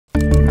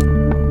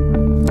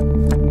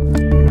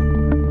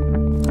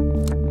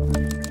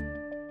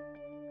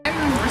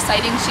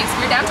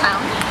Shakespeare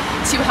downtown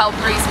to help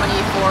raise money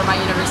for my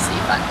university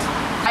fund.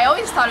 I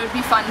always thought it would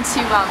be fun to,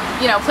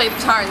 you know, play the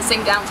guitar and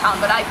sing downtown,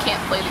 but I can't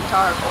play the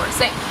guitar or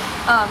sing.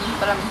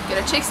 But I'm good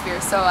at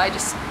Shakespeare, so I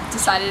just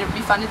decided it would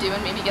be fun to do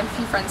and maybe get a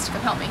few friends to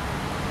come help me.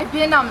 I've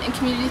been in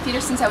community theater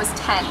since I was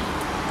 10.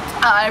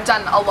 I've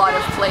done a lot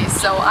of plays,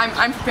 so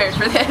I'm prepared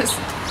for this.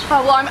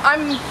 Well,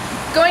 I'm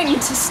going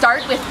to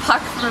start with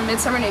Puck from A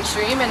Midsummer Night's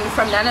Dream, and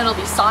from then it'll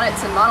be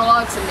sonnets and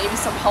monologues and maybe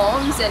some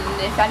poems, and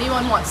if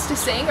anyone wants to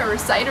sing or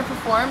recite or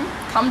perform,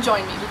 come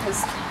join me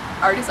because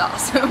art is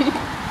awesome.